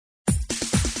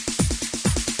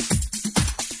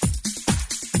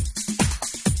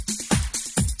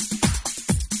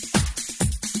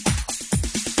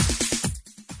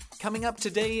Coming up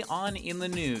today on In the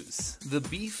News, the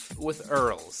beef with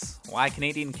Earls, why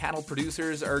Canadian cattle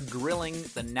producers are grilling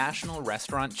the national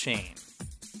restaurant chain.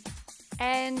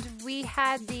 And we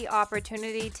had the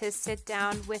opportunity to sit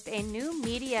down with a new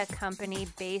media company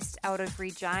based out of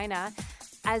Regina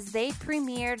as they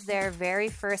premiered their very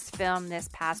first film this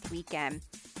past weekend.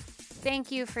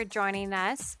 Thank you for joining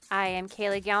us. I am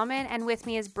Kayla Gelman, and with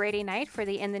me is Brady Knight for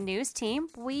the In the News team.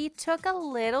 We took a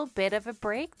little bit of a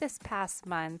break this past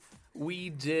month. We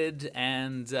did,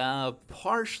 and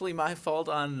partially my fault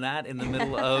on that in the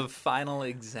middle of final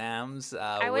exams.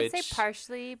 I would say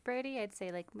partially, Brady. I'd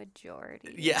say like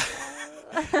majority. Yeah.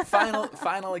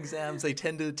 Final exams, they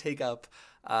tend to take up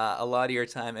a lot of your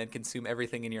time and consume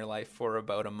everything in your life for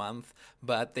about a month.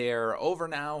 But they're over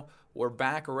now. We're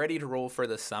back ready to roll for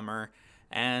the summer,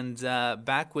 and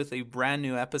back with a brand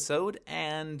new episode.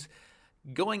 And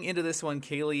going into this one,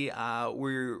 Kaylee,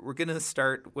 we're going to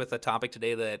start with a topic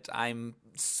today that I'm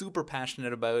super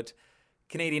passionate about: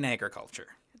 Canadian agriculture.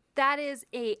 That is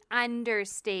a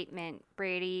understatement,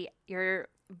 Brady. You're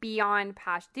beyond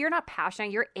passionate. You're not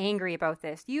passionate. You're angry about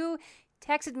this. You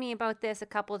texted me about this a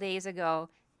couple days ago,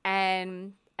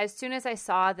 and as soon as I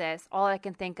saw this, all I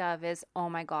can think of is, oh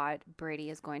my God, Brady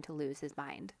is going to lose his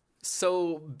mind.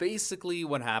 So basically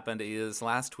what happened is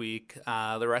last week,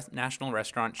 the national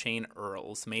restaurant chain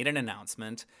Earls made an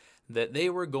announcement that they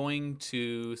were going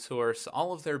to source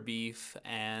all of their beef,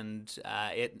 and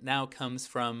it now comes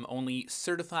from only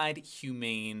certified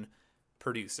humane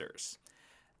producers.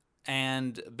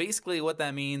 And basically what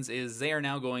that means is they are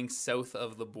now going south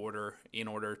of the border in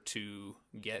order to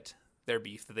get their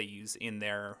beef that they use in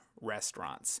their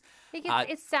restaurants.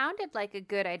 It sounded like a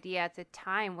good idea at the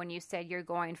time when you said you're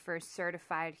going for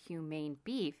certified humane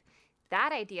beef.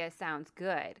 That idea sounds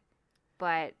good,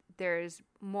 but there's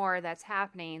more that's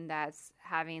happening that's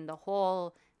having the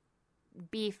whole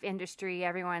beef industry,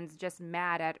 everyone's just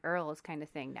mad at Earls kind of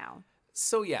thing now.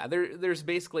 So yeah, there's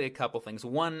basically a couple things.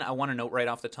 One, I want to note right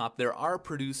off the top, there are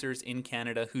producers in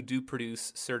Canada who do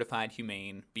produce certified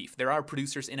humane beef. There are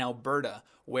producers in Alberta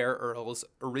where Earls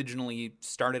originally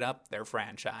started up their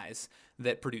franchise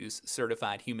that produce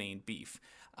certified humane beef.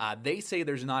 They say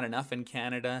there's not enough in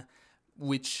Canada,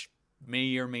 which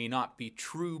may or may not be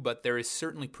true, but there is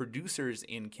certainly producers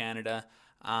in Canada.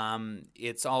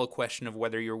 It's all a question of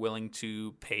whether you're willing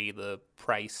to pay the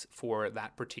price for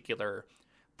that particular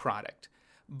product.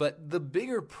 But the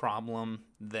bigger problem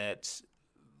that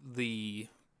the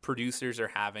producers are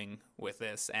having with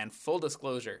this, and full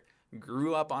disclosure,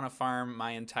 grew up on a farm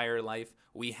my entire life.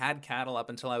 We had cattle up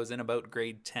until I was in about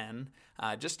grade 10,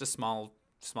 just a small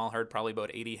herd, probably about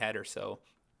 80 head or so,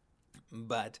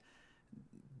 but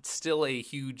still a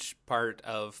huge part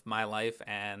of my life,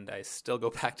 and I still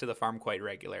go back to the farm quite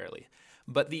regularly.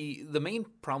 But the main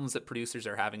problems that producers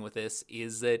are having with this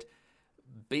is that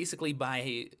basically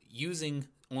by using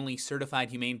only certified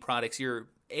humane products, you're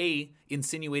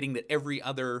insinuating that every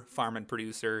other farm and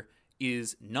producer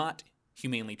is not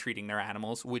humanely treating their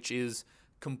animals, which is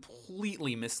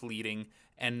completely misleading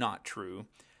and not true.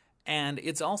 And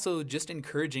it's also just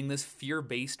encouraging this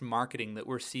fear-based marketing that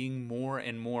we're seeing more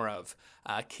and more of.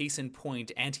 Case in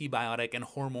point, antibiotic and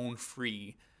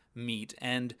hormone-free meat.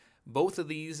 And both of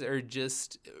these are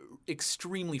just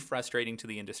extremely frustrating to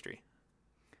the industry.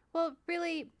 Well,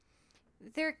 really,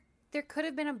 there could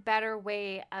have been a better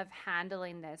way of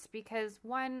handling this because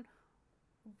one,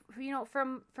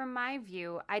 from my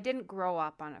view, I didn't grow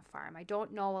up on a farm. I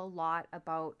don't know a lot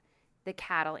about the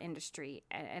cattle industry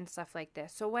and stuff like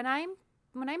this. So when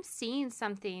I'm seeing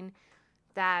something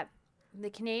that the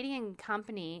Canadian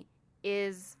company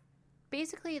is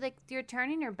basically like you're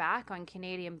turning your back on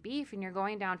Canadian beef and you're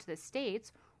going down to the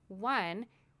States, one,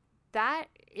 that's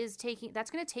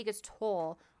going to take its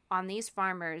toll on these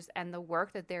farmers and the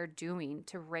work that they're doing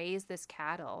to raise this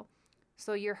cattle.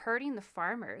 So you're hurting the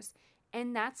farmers.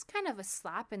 And that's kind of a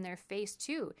slap in their face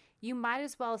too. You might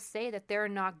as well say that they're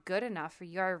not good enough for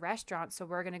your restaurant, so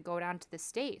we're going to go down to the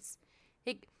States.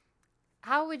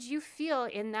 How would you feel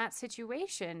in that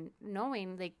situation,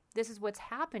 knowing this is what's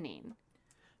happening?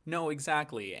 No,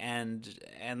 exactly. And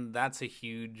that's a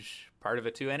huge part of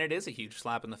it too. And it is a huge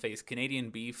slap in the face. Canadian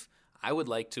beef, I would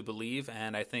like to believe,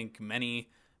 and I think many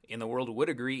in the world would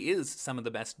agree, is some of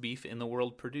the best beef in the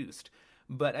world produced.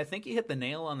 But I think you hit the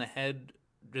nail on the head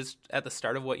just at the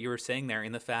start of what you were saying there,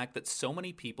 in the fact that so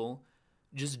many people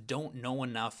just don't know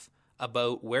enough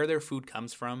about where their food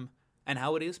comes from and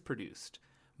how it is produced.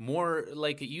 More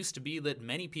like it used to be that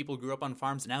many people grew up on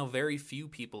farms, now very few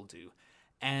people do.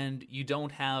 And you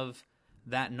don't have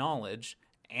that knowledge,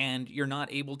 and you're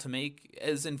not able to make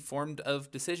as informed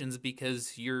of decisions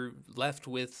because you're left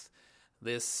with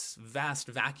this vast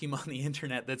vacuum on the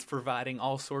internet that's providing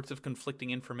all sorts of conflicting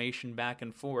information back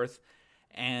and forth,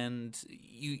 and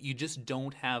you just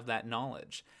don't have that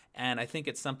knowledge. And I think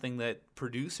it's something that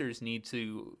producers need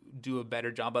to do a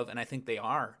better job of, and I think they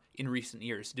are in recent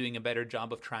years doing a better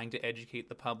job of trying to educate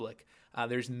the public.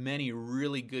 There's many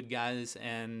really good guys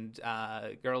and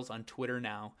girls on Twitter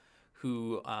now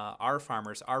who are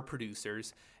farmers, are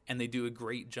producers, and they do a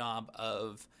great job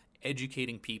of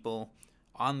educating people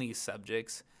on these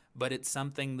subjects. But it's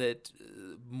something that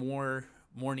more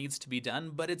needs to be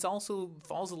done, but it's also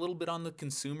falls a little bit on the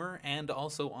consumer and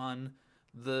also on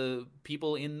the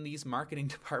people in these marketing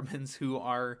departments who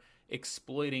are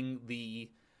exploiting the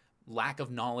lack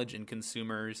of knowledge in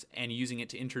consumers and using it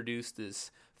to introduce this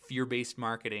fear-based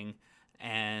marketing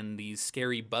and these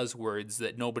scary buzzwords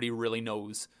that nobody really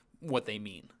knows what they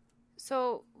mean.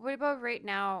 So what about right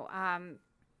now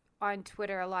on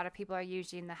Twitter? A lot of people are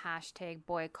using the hashtag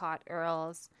boycott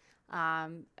Earls. A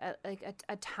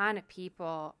ton of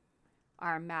people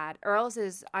are mad. Earls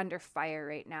is under fire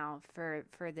right now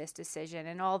for this decision.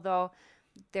 And although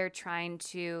they're trying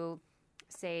to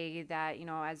say that,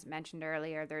 as mentioned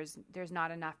earlier, there's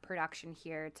not enough production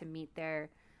here to meet their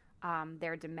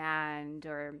demand,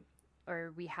 or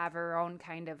we have our own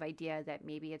kind of idea that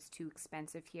maybe it's too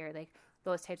expensive here, like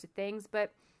those types of things.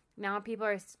 But now people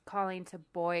are calling to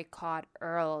boycott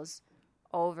Earls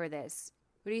over this.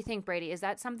 What do you think, Brady? Is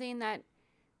that something that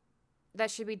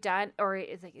should be done, or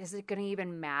is it going to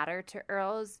even matter to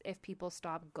Earls if people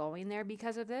stop going there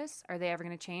because of this? Are they ever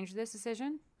going to change this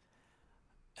decision?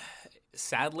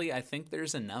 Sadly, I think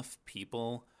there's enough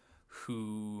people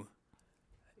who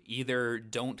either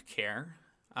don't care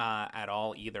at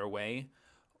all either way,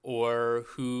 or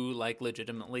who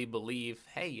legitimately believe,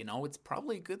 hey, it's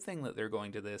probably a good thing that they're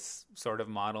going to this sort of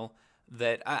model,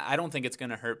 that I don't think it's going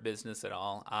to hurt business at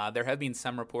all. There have been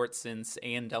some reports since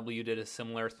A&W did a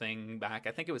similar thing back,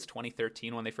 I think it was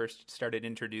 2013 when they first started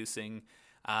introducing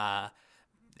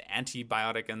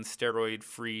antibiotic and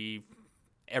steroid-free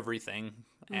everything,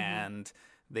 and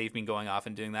they've been going off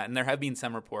and doing that. And there have been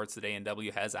some reports that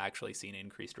A&W has actually seen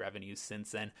increased revenues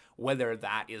since then. Whether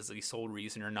that is the sole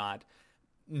reason or not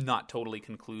totally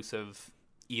conclusive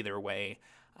either way.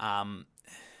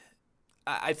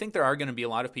 I think there are going to be a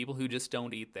lot of people who just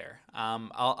don't eat there.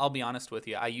 I'll be honest with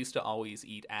you. I used to always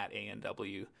eat at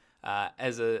A&W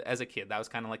as a kid. That was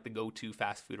kind of like the go-to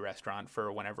fast food restaurant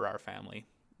for whenever our family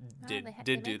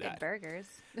did do that. Burgers.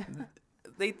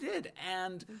 They did,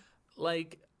 and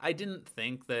I didn't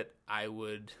think that I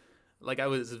would. I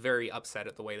was very upset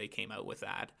at the way they came out with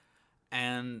that,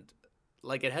 and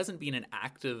it hasn't been an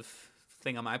active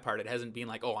thing on my part. It hasn't been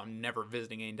oh, I'm never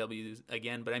visiting A&W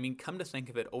again. But I mean, come to think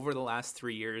of it, over the last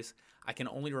 3 years, I can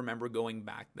only remember going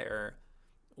back there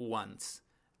once.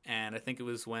 And I think it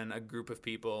was when a group of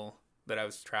people that I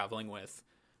was traveling with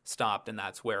stopped, and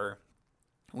that's where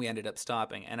we ended up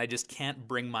stopping. And I just can't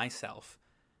bring myself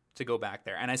to go back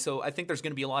there. And I think there's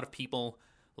going to be a lot of people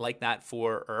like that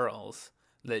for Earls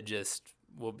that just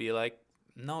will be like,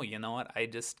 no, you know what? I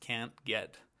just can't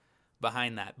get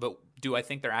behind that. But do I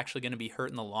think they're actually going to be hurt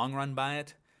in the long run by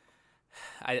it?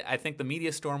 I think the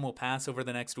media storm will pass over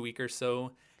the next week or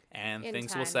so, and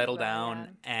things will settle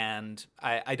down. Yeah. And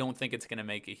I don't think it's going to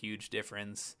make a huge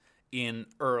difference in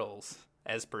Earls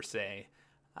as per se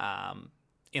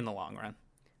in the long run.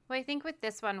 Well, I think with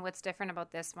this one, what's different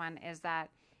about this one is that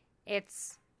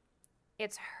it's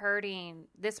hurting.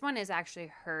 This one is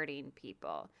actually hurting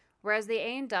people, whereas the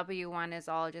A&W one is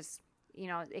all just,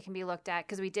 it can be looked at,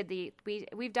 because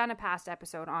we've done a past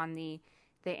episode on the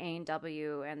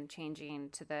A&W and changing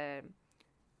to the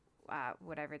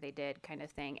whatever they did kind of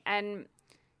thing. And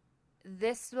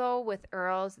this, though, with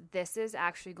Earls, this is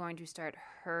actually going to start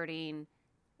hurting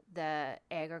the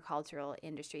agricultural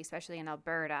industry, especially in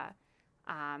Alberta,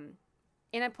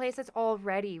 in a place that's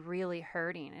already really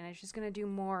hurting, and it's just going to do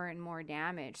more and more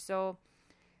damage. So,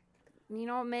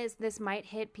 this might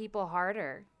hit people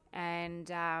harder. And,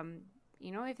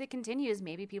 if it continues,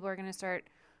 maybe people are going to start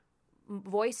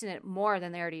voicing it more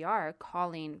than they already are,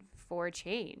 calling for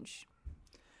change.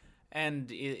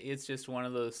 And it's just one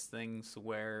of those things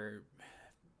where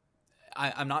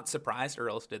I'm not surprised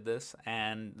Earls did this,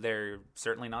 and they're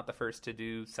certainly not the first to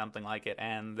do something like it,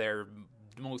 and they're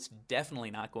most definitely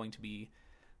not going to be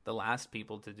the last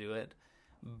people to do it.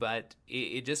 But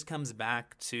it just comes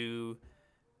back to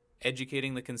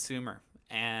educating the consumer.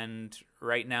 And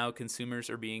right now, consumers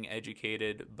are being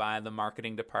educated by the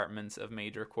marketing departments of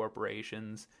major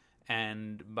corporations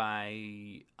and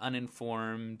by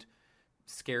uninformed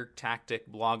scare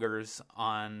tactic bloggers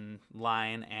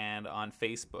online and on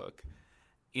Facebook.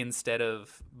 instead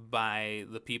of by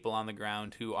the people on the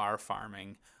ground who are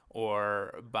farming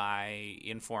or by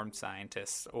informed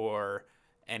scientists or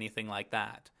anything like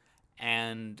that.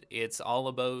 And it's all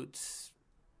about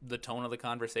the tone of the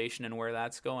conversation and where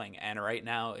that's going. And right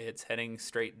now it's heading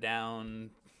straight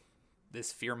down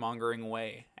this fear-mongering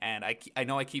way. And I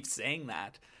know I keep saying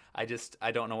that. I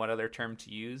don't know what other term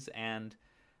to use. And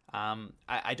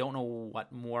I don't know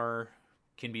what more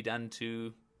can be done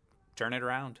to turn it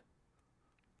around.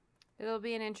 It'll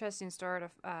be an interesting story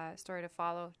to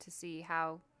follow, to see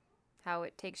how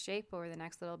it takes shape over the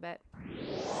next little bit.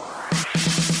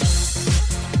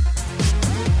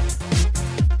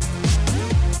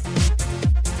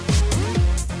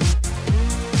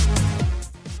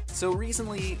 So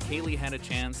recently, Kaylee had a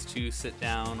chance to sit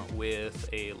down with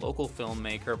a local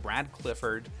filmmaker, Brad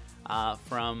Clifford,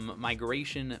 from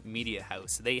Migration Media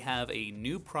House. They have a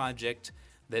new project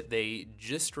that they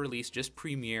just released, just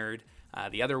premiered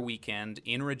the other weekend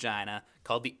in Regina,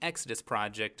 called The Exodus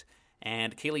Project,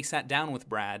 and Kaylee sat down with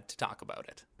Brad to talk about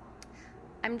it.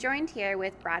 I'm joined here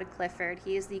with Brad Clifford.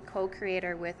 He is the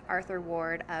co-creator with Arthur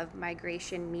Ward of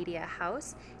Migration Media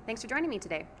House. Thanks for joining me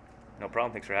today. No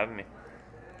problem. Thanks for having me.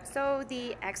 So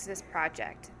the Exodus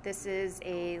Project, this is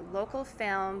a local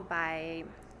film by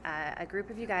a group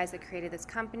of you guys that created this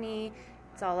company.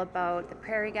 It's all about the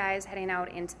prairie guys heading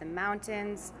out into the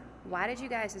mountains. Why did you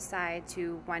guys decide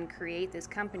to, one, create this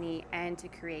company and to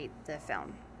create the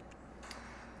film?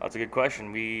 That's a good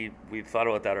question. We've thought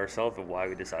about that ourselves of why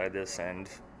we decided this, and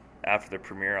after the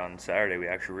premiere on Saturday, we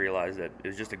actually realized that it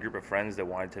was just a group of friends that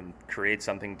wanted to create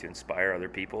something to inspire other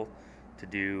people to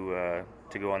do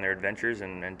to go on their adventures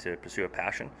and to pursue a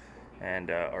passion. And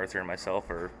Arthur and myself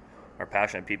are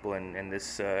passionate people in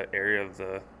this area of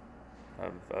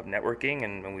networking,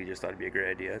 and we just thought it'd be a great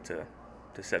idea to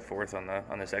set forth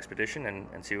on this expedition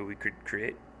and see what we could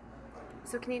create.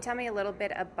 So can you tell me a little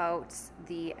bit about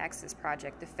the Exodus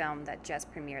Project, the film that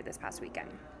just premiered this past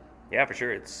weekend? Yeah, for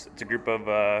sure. It's a group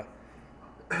of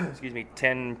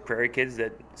 10 prairie kids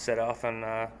that set off on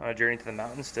a journey to the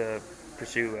mountains to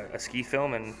pursue a ski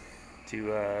film and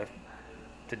to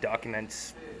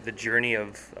document the journey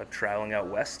of traveling out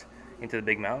west into the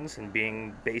big mountains and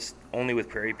being based only with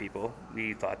prairie people.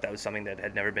 We thought that was something that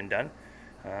had never been done,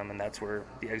 and that's where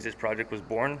the Exodus Project was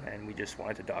born, and we just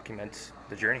wanted to document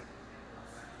the journey.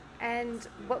 And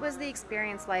what was the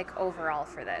experience like overall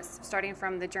for this, starting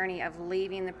from the journey of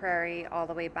leaving the prairie all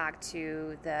the way back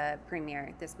to the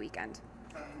premiere this weekend?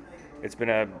 It's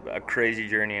been a crazy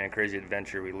journey and a crazy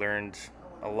adventure. We learned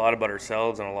a lot about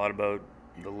ourselves and a lot about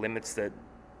the limits that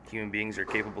human beings are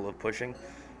capable of pushing.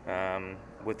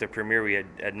 With the premiere, we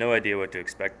had no idea what to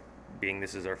expect, being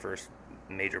this is our first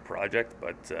major project,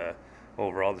 but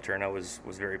overall the turnout was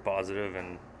very positive,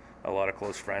 and a lot of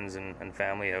close friends and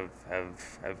family have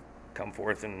come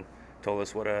forth and told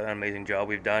us what an amazing job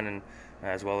we've done, and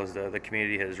as well as the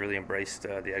community has really embraced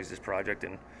the Exodus Project,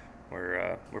 and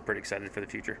we're pretty excited for the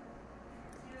future.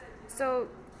 So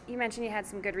you mentioned you had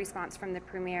some good response from the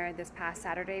premiere this past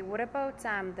Saturday. What about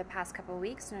the past couple of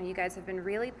weeks? You guys have been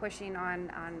really pushing on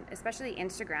especially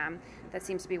Instagram. That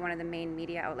seems to be one of the main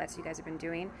media outlets you guys have been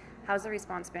doing. How's the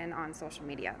response been on social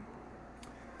media?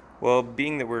 Well,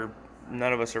 being that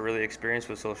none of us are really experienced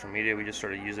with social media, we just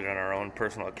sort of use it on our own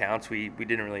personal accounts. We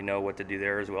didn't really know what to do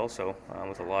there as well, so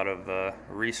with a lot of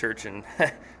research and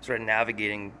sort of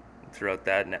navigating throughout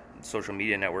that social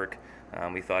media network,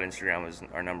 we thought Instagram was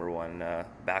our number one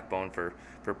backbone for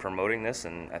promoting this,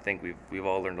 and I think we've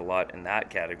all learned a lot in that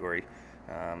category.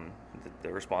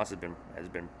 The response has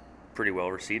been pretty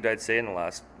well received, I'd say, in the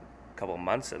last couple of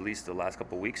months, at least the last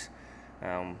couple of weeks.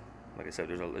 Like I said,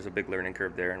 there's a big learning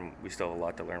curve there, and we still have a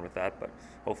lot to learn with that, but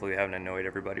hopefully we haven't annoyed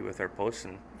everybody with our posts,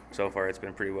 and so far it's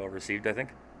been pretty well received, I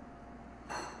think.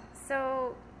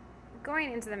 So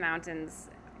going into the mountains,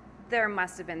 there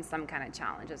must have been some kind of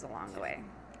challenges along the way.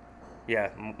 Yeah,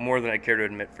 more than I care to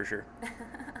admit, for sure.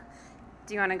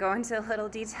 Do you want to go into a little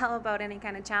detail about any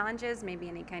kind of challenges, maybe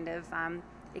any kind of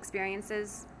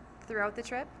experiences throughout the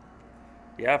trip?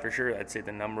 Yeah, for sure. I'd say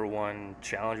the number one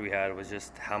challenge we had was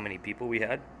just how many people we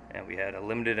had. And we had a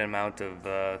limited amount of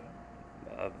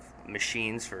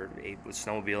machines with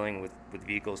snowmobiling, with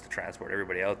vehicles to transport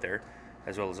everybody out there,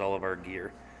 as well as all of our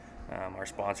gear. Our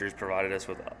sponsors provided us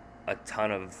with a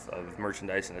ton of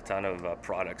merchandise and a ton of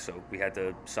products, so we had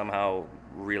to somehow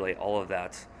relay all of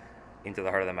that into the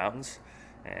heart of the mountains.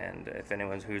 And if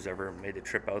anyone who's ever made the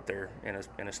trip out there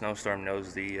in a snowstorm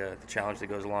knows the challenge that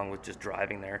goes along with just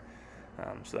driving there.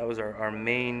 So that was our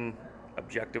main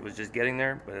objective, was just getting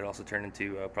there, but it also turned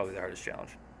into probably the hardest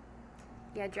challenge.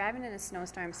 Yeah, driving in a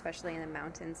snowstorm, especially in the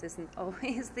mountains, isn't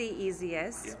always the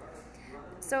easiest.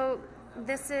 So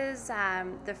this is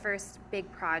the first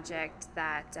big project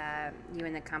that you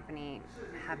and the company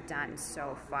have done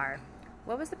so far.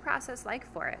 What was the process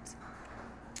like for it?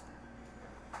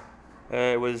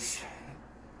 It was,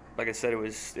 like I said,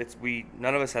 we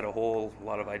none of us had a whole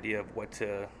lot of idea of what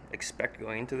to expect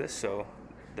going into this. So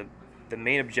the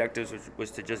main objectives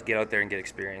was to just get out there and get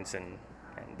experience and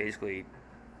basically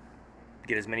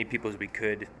get as many people as we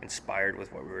could inspired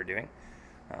with what we were doing.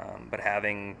 But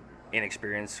having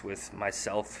inexperience with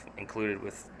myself included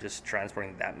with just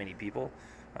transporting that many people,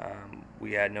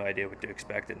 we had no idea what to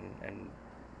expect. And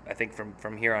I think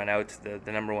from here on out,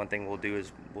 the number one thing we'll do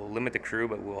is we'll limit the crew,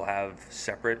 but we'll have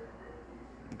separate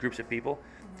groups of people,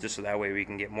 just so that way we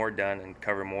can get more done and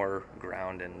cover more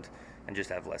ground and just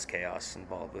have less chaos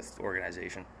involved with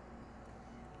organization.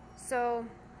 So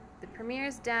the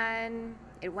premiere's done.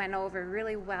 It went over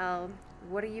really well.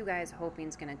 What are you guys hoping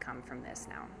is going to come from this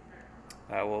now?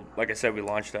 Well, like I said, we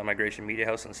launched Migration Media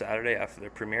House on Saturday after the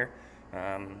premiere.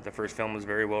 The first film was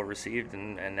very well received,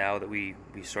 and now that we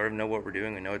sort of know what we're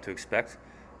doing, we know what to expect.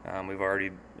 We've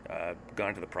already gone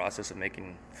into the process of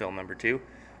making film number 2.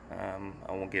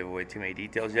 I won't give away too many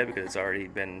details yet because a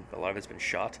lot of it's been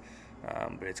shot,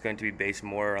 but it's going to be based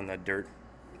more on the dirt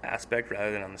aspect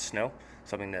rather than on the snow,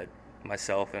 something that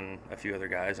myself and a few other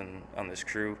guys on this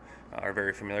crew are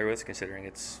very familiar with, considering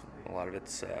a lot of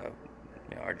it's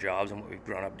our jobs and what we've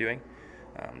grown up doing.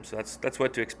 So that's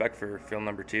what to expect for film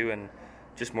number 2, and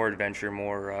just more adventure,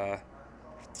 more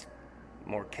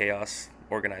chaos,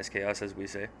 organized chaos, as we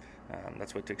say.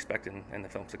 That's what to expect in the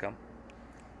films to come.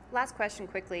 Last question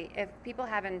quickly. If people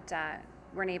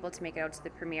weren't able to make it out to the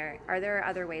premiere, are there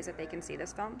other ways that they can see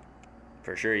this film?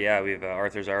 For sure, yeah. We've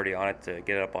Arthur's already on it to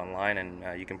get it up online,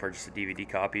 and you can purchase a DVD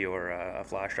copy or a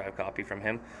flash drive copy from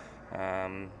him.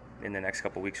 In the next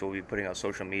couple of weeks, we'll be putting out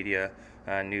social media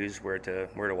news where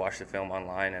to watch the film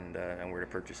online and where to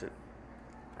purchase it.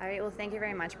 All right. Well, thank you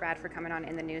very much, Brad, for coming on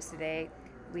In the News today.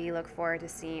 We look forward to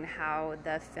seeing how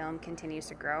the film continues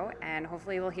to grow, and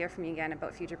hopefully we'll hear from you again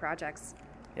about future projects.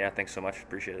 Yeah, thanks so much.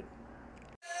 Appreciate it.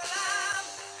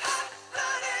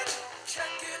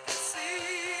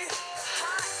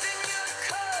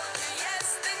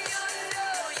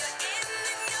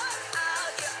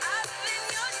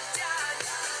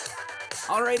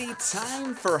 Alrighty,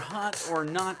 time for Hot or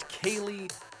Not. Kaylee,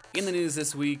 in the news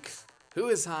this week, who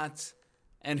is hot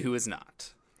and who is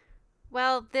not?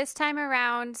 Well, this time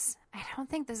around, I don't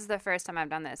think this is the first time I've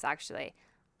done this, actually.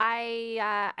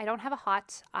 I don't have a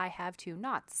hot, I have 2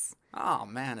 nots. Oh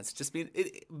man, it's just been,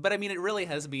 but I mean, it really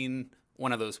has been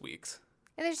one of those weeks.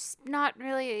 And there's not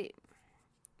really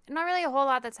a whole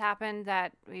lot that's happened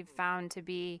that we've found to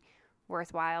be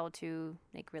worthwhile to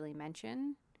really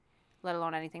mention, let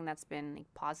alone anything that's been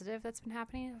positive that's been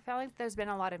happening. I felt like there's been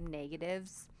a lot of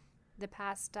negatives the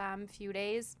past few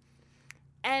days.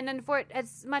 And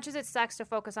as much as it sucks to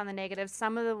focus on the negatives,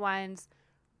 some of the ones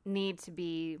need to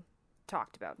be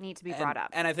talked about, need to be brought up.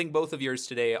 And I think both of yours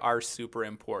today are super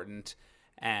important,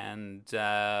 and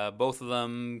both of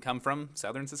them come from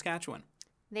southern Saskatchewan.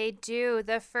 They do.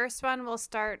 The first one will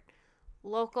start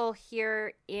local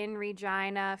here in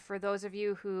Regina. For those of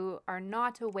you who are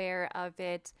not aware of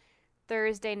it,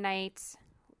 Thursday night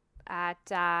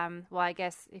at, I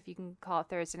guess if you can call it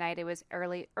Thursday night, it was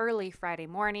early Friday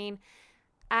morning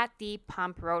at the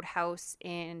Pump Roadhouse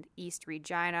in East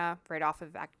Regina, right off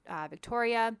of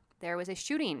Victoria. There was a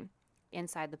shooting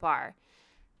inside the bar.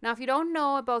 Now, if you don't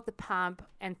know about the Pump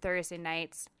and Thursday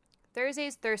nights,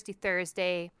 Thursday's Thirsty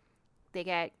Thursday. They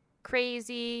get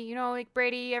crazy, like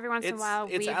Brady, every once in a while.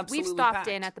 We've stopped packed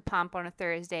in at the Pump on a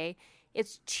Thursday.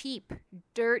 It's cheap,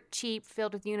 dirt cheap,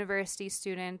 filled with university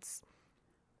students.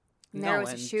 And there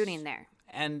was a shooting there.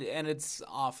 And it's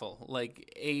awful.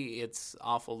 It's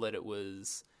awful that it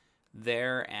was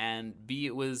there, and B,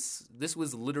 this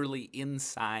was literally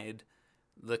inside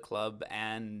the club,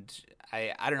 and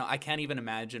I don't know, I can't even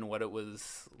imagine what it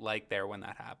was like there when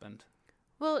that happened.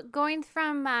 Well, going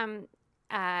from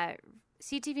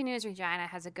CTV News Regina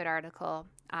has a good article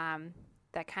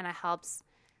that kind of helps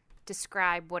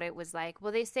describe what it was like.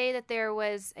 Well, they say that there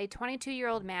was a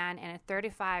 22-year-old man and a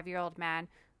 35-year-old man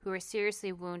who were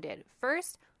seriously wounded.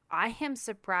 First, I am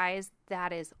surprised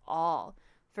that is all.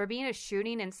 For being a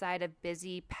shooting inside a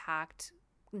busy, packed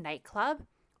nightclub,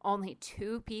 only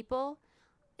 2 people,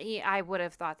 I would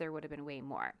have thought there would have been way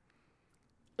more.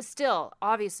 Still,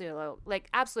 obviously,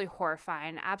 absolutely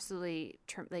horrifying, absolutely,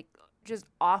 just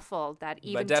awful that even 2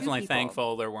 people. But definitely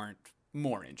thankful there weren't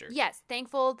more injured. Yes,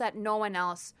 thankful that no one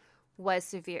else was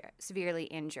severely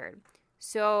injured.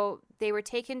 So they were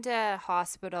taken to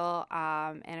hospital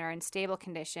and are in stable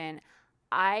condition.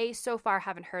 I so far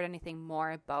haven't heard anything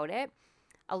more about it.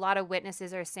 A lot of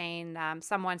witnesses are saying,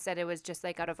 someone said it was just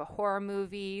like out of a horror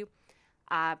movie.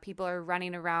 People are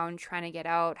running around trying to get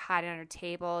out, hiding under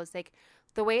tables. Like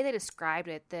the way they described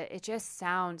it, it just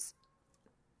sounds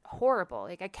horrible.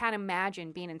 Like I can't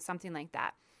imagine being in something like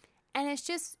that. And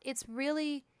it's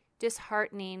really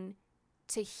disheartening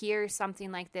to hear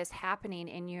something like this happening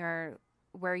in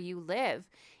where you live,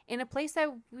 in a place that,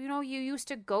 you used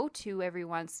to go to every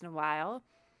once in a while.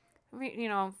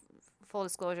 Full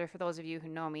disclosure, for those of you who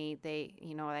know me,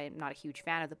 I'm not a huge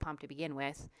fan of the Pump to begin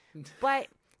with, but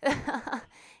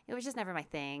it was just never my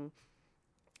thing.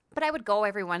 But I would go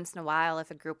every once in a while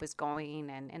if a group was going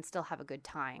and still have a good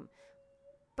time.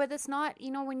 But it's not,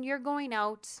 when you're going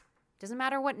out, doesn't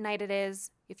matter what night it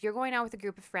is, if you're going out with a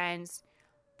group of friends,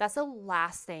 that's the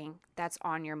last thing that's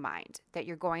on your mind, that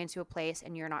you're going into a place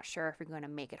and you're not sure if you're going to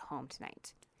make it home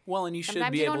tonight. Well, and you should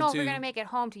Sometimes be you able don't know to... if you're going to make it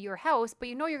home to your house, but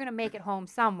you're going to make it home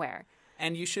somewhere.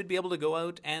 And you should be able to go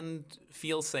out and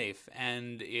feel safe.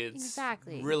 And it's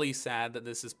really sad that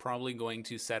this is probably going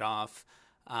to set off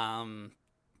a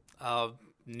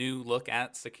new look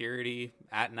at security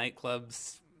at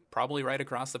nightclubs, probably right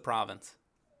across the province.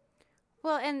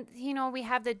 Well, and, we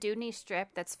have the Dewdney Strip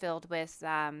that's filled with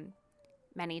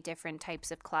many different types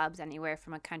of clubs, anywhere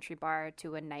from a country bar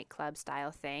to a nightclub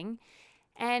style thing.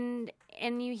 And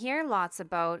you hear lots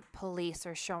about police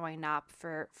are showing up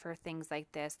for things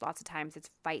like this. Lots of times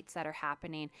it's fights that are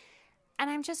happening. And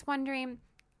I'm just wondering,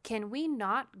 can we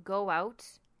not go out,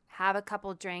 have a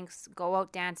couple drinks, go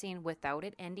out dancing without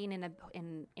it ending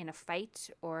in a fight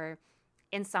or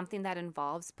in something that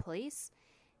involves police?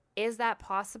 Is that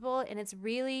possible? And it's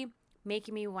really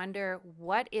making me wonder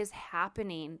what is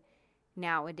happening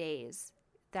nowadays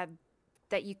that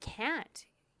you can't.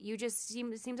 It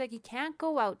seems like you can't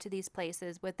go out to these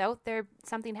places without there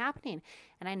something happening.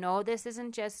 And I know this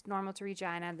isn't just normal to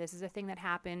Regina. This is a thing that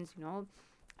happens,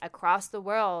 across the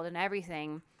world and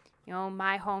everything.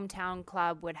 My hometown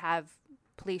club would have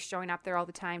police showing up there all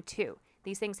the time too.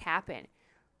 These things happen.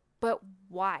 But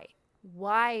why?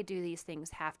 Why do these things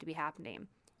have to be happening?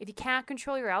 If you can't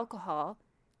control your alcohol,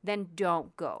 then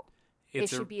don't go. It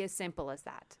should be as simple as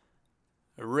that.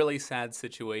 A really sad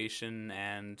situation,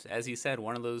 and as you said,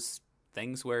 one of those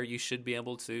things where you should be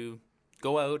able to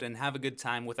go out and have a good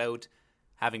time without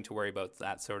having to worry about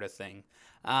that sort of thing.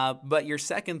 But your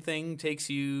second thing takes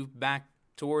you back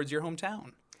towards your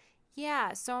hometown.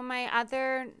 Yeah, so my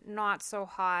other not so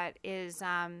hot is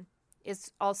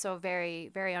also very,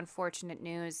 very unfortunate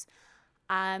news.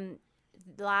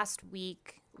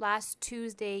 Last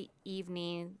Tuesday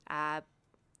evening,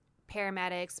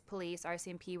 paramedics, police,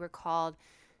 RCMP were called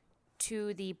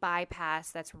to the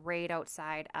bypass that's right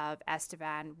outside of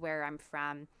Estevan, where I'm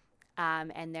from,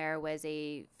 and there was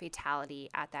a fatality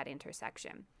at that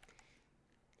intersection.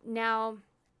 Now,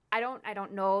 I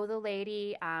don't know the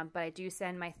lady, but I do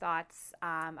send my thoughts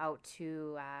out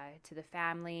to the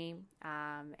family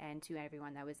and to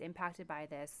everyone that was impacted by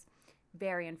this.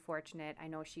 Very unfortunate. I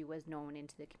know she was known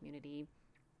into the community,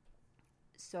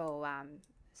 so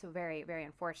very, very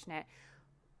unfortunate.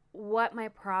 What my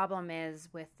problem is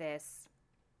with this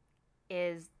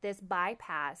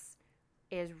bypass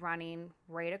is running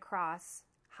right across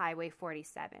Highway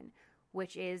 47,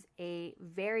 which is a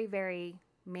very, very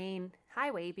main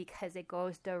highway because it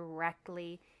goes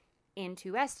directly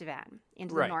into Estevan,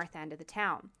 into the north end of the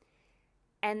town.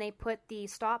 And they put the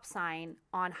stop sign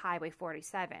on Highway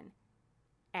 47,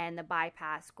 and the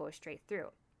bypass goes straight through.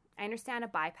 I understand a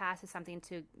bypass is something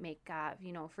to make,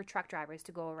 for truck drivers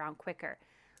to go around quicker.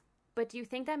 But do you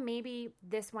think that maybe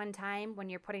this one time when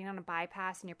you're putting on a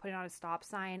bypass and you're putting on a stop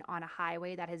sign on a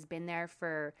highway that has been there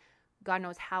for God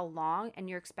knows how long, and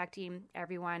you're expecting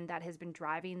everyone that has been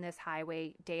driving this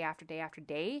highway day after day after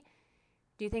day,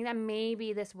 do you think that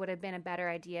maybe this would have been a better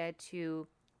idea to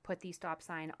put the stop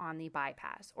sign on the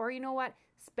bypass? Or you know what?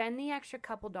 Spend the extra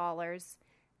couple dollars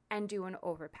and do an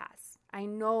overpass. I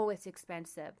know it's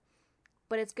expensive,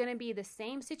 but it's going to be the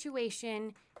same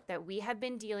situation that we have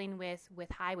been dealing with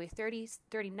Highway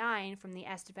 39 from the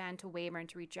Estevan to Weyburn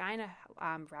to Regina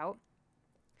route.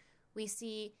 We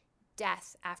see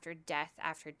death after death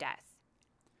after death.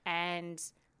 And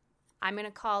I'm going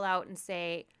to call out and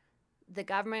say, the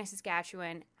government of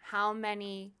Saskatchewan, how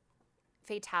many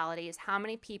fatalities, how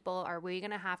many people are we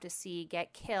going to have to see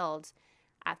get killed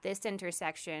at this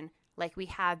intersection like we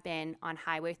have been on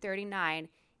Highway 39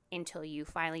 until you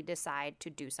finally decide to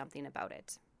do something about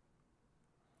it?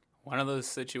 One of those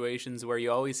situations where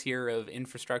you always hear of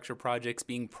infrastructure projects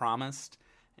being promised,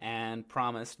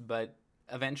 but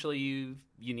eventually you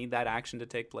need that action to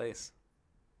take place.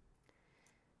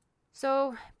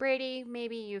 So, Brady,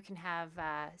 maybe you can have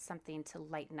something to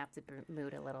lighten up the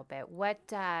mood a little bit. What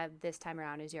this time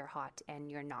around is your hot and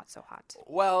your not so hot?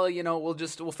 Well,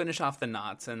 we'll finish off the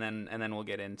knots and then we'll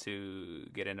get into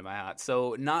my hot.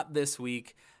 So, not this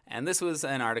week, and this was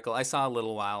an article I saw a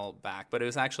little while back, but it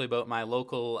was actually about my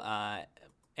local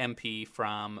MP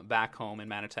from back home in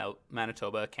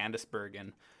Manitoba, Candice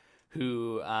Bergen,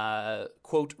 who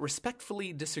quote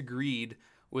respectfully disagreed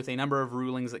with a number of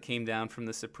rulings that came down from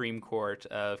the Supreme Court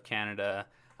of Canada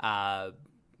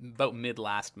about mid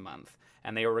last month.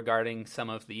 And they were regarding some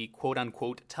of the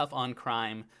quote-unquote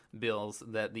tough-on-crime bills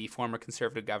that the former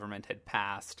Conservative government had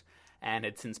passed and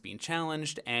had since been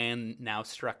challenged and now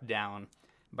struck down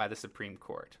by the Supreme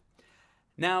Court.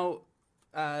 Now,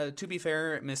 to be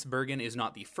fair, Ms. Bergen is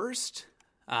not the first,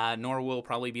 nor will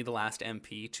probably be the last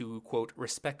MP to, quote,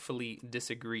 respectfully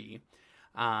disagree.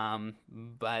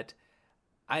 But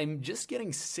I'm just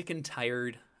getting sick and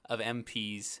tired of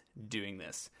MPs doing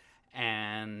this.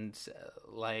 And,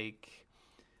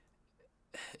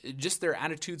 just their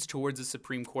attitudes towards the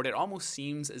Supreme Court, it almost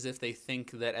seems as if they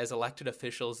think that as elected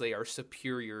officials, they are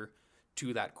superior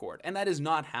to that court. And that is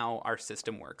not how our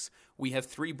system works. We have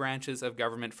 3 branches of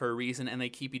government for a reason, and they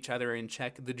keep each other in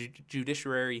check. The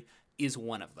judiciary is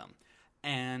one of them.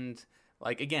 And,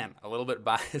 again, a little bit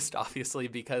biased, obviously,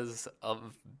 because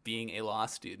of being a law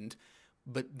student.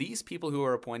 But these people who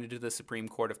are appointed to the Supreme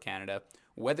Court of Canada,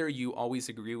 whether you always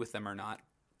agree with them or not,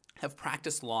 have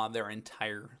practiced law their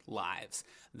entire lives.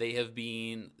 They have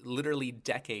been literally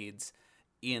decades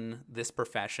in this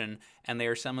profession, and they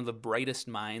are some of the brightest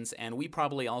minds, and we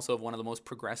probably also have one of the most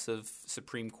progressive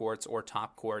Supreme Courts or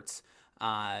top courts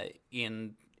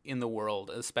in the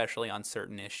world, especially on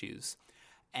certain issues.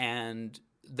 And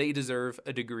they deserve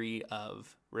a degree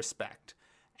of respect.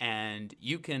 And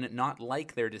you can not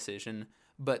like their decision,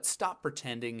 but stop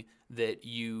pretending that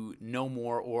you know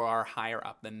more or are higher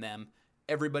up than them.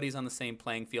 Everybody's on the same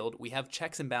playing field. We have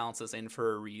checks and balances in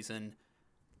for a reason.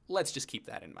 Let's just keep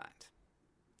that in mind.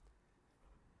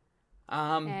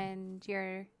 And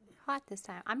you're hot this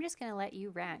time. I'm just going to let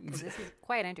you rant because this is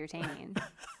quite entertaining.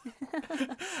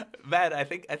 Matt, I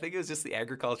think it was just the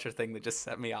agriculture thing that just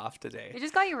set me off today. It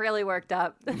just got you really worked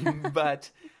up. But...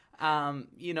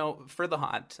 for the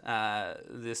hot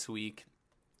this week,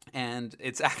 and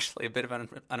it's actually a bit of an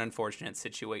unfortunate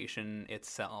situation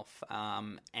itself,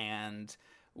 and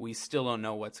we still don't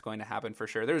know what's going to happen for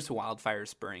sure. There's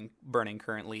wildfires burning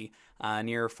currently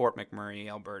near Fort McMurray,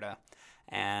 Alberta,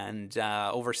 and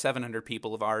over 700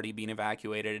 people have already been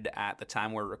evacuated at the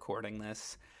time we're recording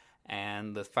this,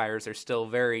 and the fires are still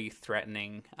very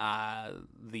threatening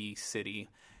the city,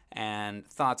 and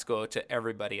thoughts go out to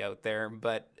everybody out there,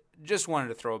 but just wanted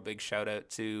to throw a big shout out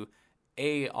to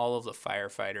all of the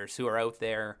firefighters who are out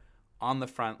there on the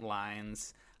front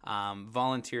lines,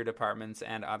 volunteer departments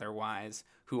and otherwise,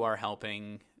 who are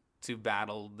helping to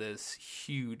battle this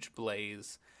huge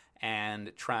blaze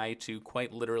and try to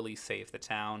quite literally save the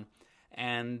town.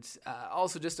 And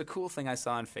also just a cool thing I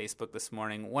saw on Facebook this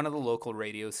morning, one of the local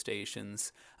radio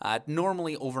stations,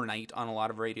 normally overnight on a lot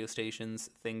of radio stations,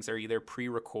 things are either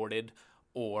pre-recorded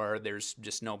or there's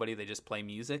just nobody, they just play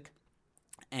music.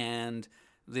 And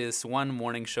this one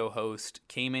morning show host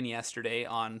came in yesterday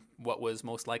on what was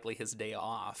most likely his day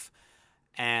off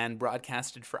and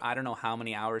broadcasted for I don't know how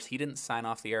many hours. He didn't sign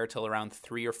off the air till around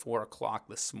 3 or 4 o'clock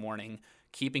this morning,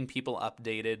 keeping people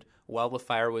updated while the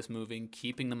fire was moving,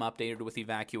 keeping them updated with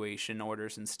evacuation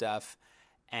orders and stuff.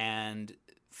 And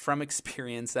from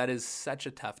experience, that is such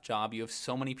a tough job. You have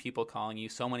so many people calling you,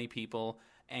 so many people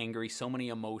angry, so many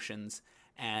emotions.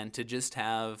 And to just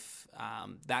have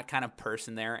that kind of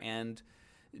person there and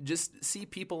just see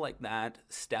people like that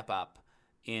step up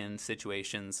in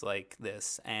situations like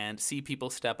this and see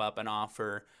people step up and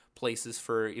offer places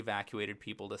for evacuated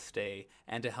people to stay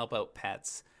and to help out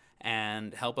pets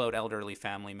and help out elderly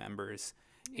family members.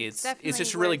 It's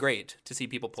just really great to see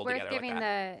people pull together like that. It's worth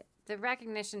giving the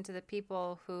recognition to the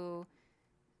people who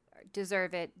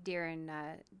deserve it during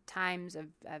times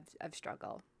of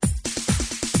struggle.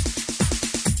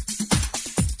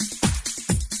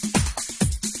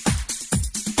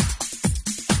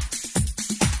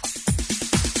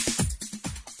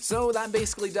 So that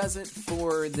basically does it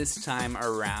for this time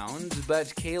around. But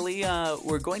Kaylee,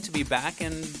 we're going to be back,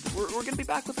 and we're going to be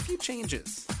back with a few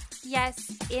changes.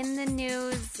 Yes, In the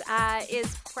News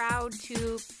is proud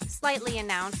to slightly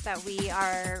announce that we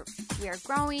are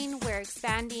growing, we're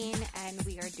expanding, and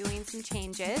we are doing some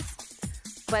changes,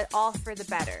 but all for the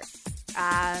better.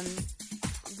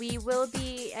 We will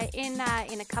be in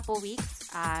a couple weeks,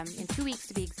 in 2 weeks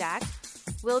to be exact.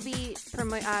 We'll be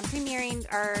premiering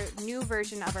our new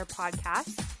version of our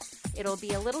podcast. It'll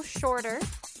be a little shorter,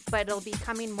 but it'll be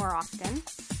coming more often.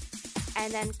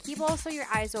 And then keep also your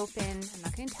eyes open. I'm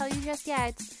not going to tell you just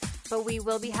yet, but we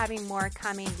will be having more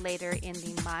coming later in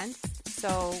the month.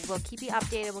 So we'll keep you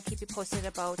updated. We'll keep you posted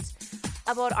about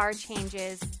our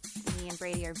changes. Me and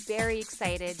Brady are very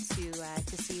excited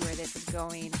to see where this is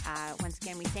going. Once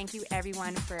again, we thank you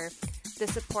everyone for the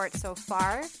support so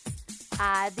far.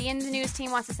 The In the News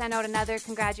team wants to send out another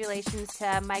congratulations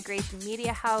to Migration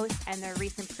Media House and their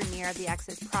recent premiere of the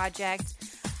Exodus Project.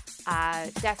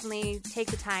 Definitely take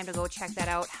the time to go check that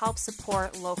out. Help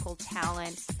support local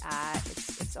talent.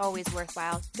 It's always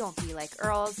worthwhile. Don't be like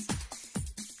Earls.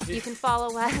 You can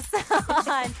follow us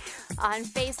on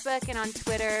Facebook and on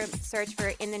Twitter. Search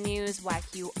for In the News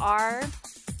YQR.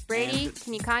 Brady,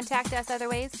 can you contact us other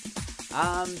ways?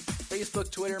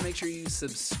 Facebook, Twitter, make sure you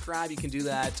subscribe. You can do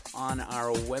that on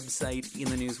our website,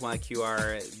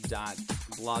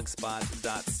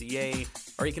 inthenewsyqr.blogspot.ca,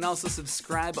 or you can also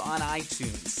subscribe on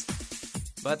iTunes.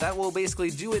 But that will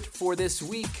basically do it for this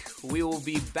week. We will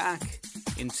be back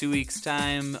in 2 weeks'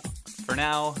 time. For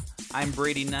now, I'm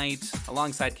Brady Knight,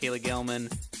 alongside Kayla Gelman.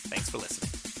 Thanks for listening.